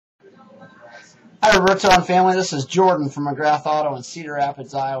Hi Roberto and family, this is Jordan from McGrath Auto in Cedar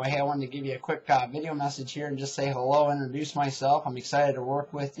Rapids, Iowa. Hey, I wanted to give you a quick video message here and just say hello, introduce myself. I'm excited to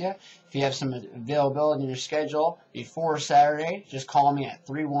work with you. If you have some availability in your schedule before Saturday, just call me at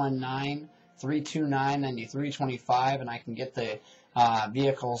 319-329-9325 and I can get the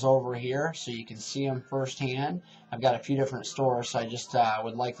vehicles over here so you can see them firsthand. I've got a few different stores, so I just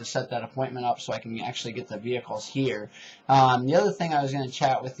would like to set that appointment up so I can actually get the vehicles here. The other thing I was going to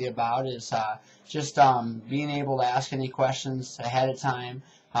chat with you about is just being able to ask any questions ahead of time.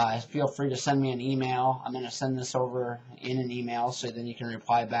 Feel free to send me an email. I'm going to send this over in an email so then you can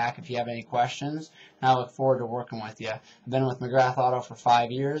reply back if you have any questions. And I look forward to working with you. I've been with McGrath Auto for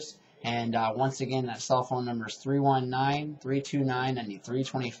 5 years. And once again, that cell phone number is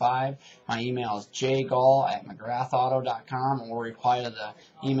 319-329-9325. My email is jgall@mcgrathauto.com, or reply to the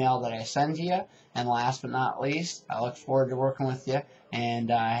email that I send to you. And last but not least, I look forward to working with you.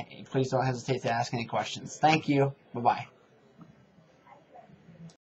 And please don't hesitate to ask any questions. Thank you. Bye-bye.